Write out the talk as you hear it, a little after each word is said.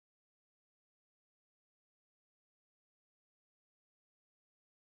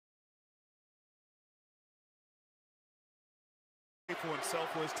For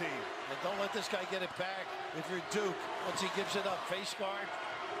himself or his team. And don't let this guy get it back if you're Duke. Once he gives it up, face guard,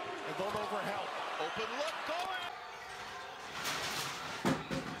 and don't overhelp. Open look, going!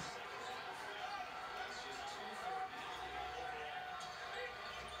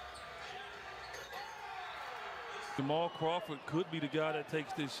 Jamal Crawford could be the guy that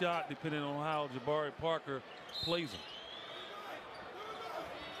takes this shot depending on how Jabari Parker plays him.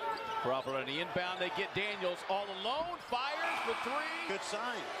 Crawford on the inbound, they get Daniels all alone, fires for three. Good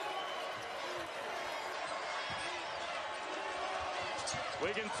sign.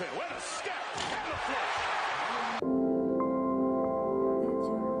 Wigginton with a step and a flush.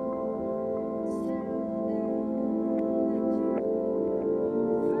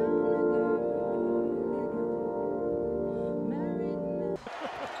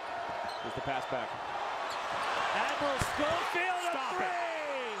 Here's the pass back. Admiral Schofield, a three!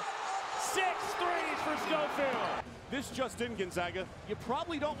 6 threes for Schofield. This just in, Gonzaga. You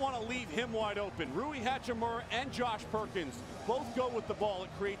probably don't want to leave him wide open. Rui Hachimura and Josh Perkins both go with the ball. It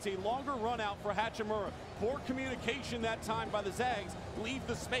creates a longer run out for Hachimura. Poor communication that time by the Zags. Leave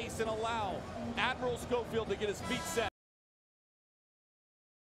the space and allow Admiral Schofield to get his feet set.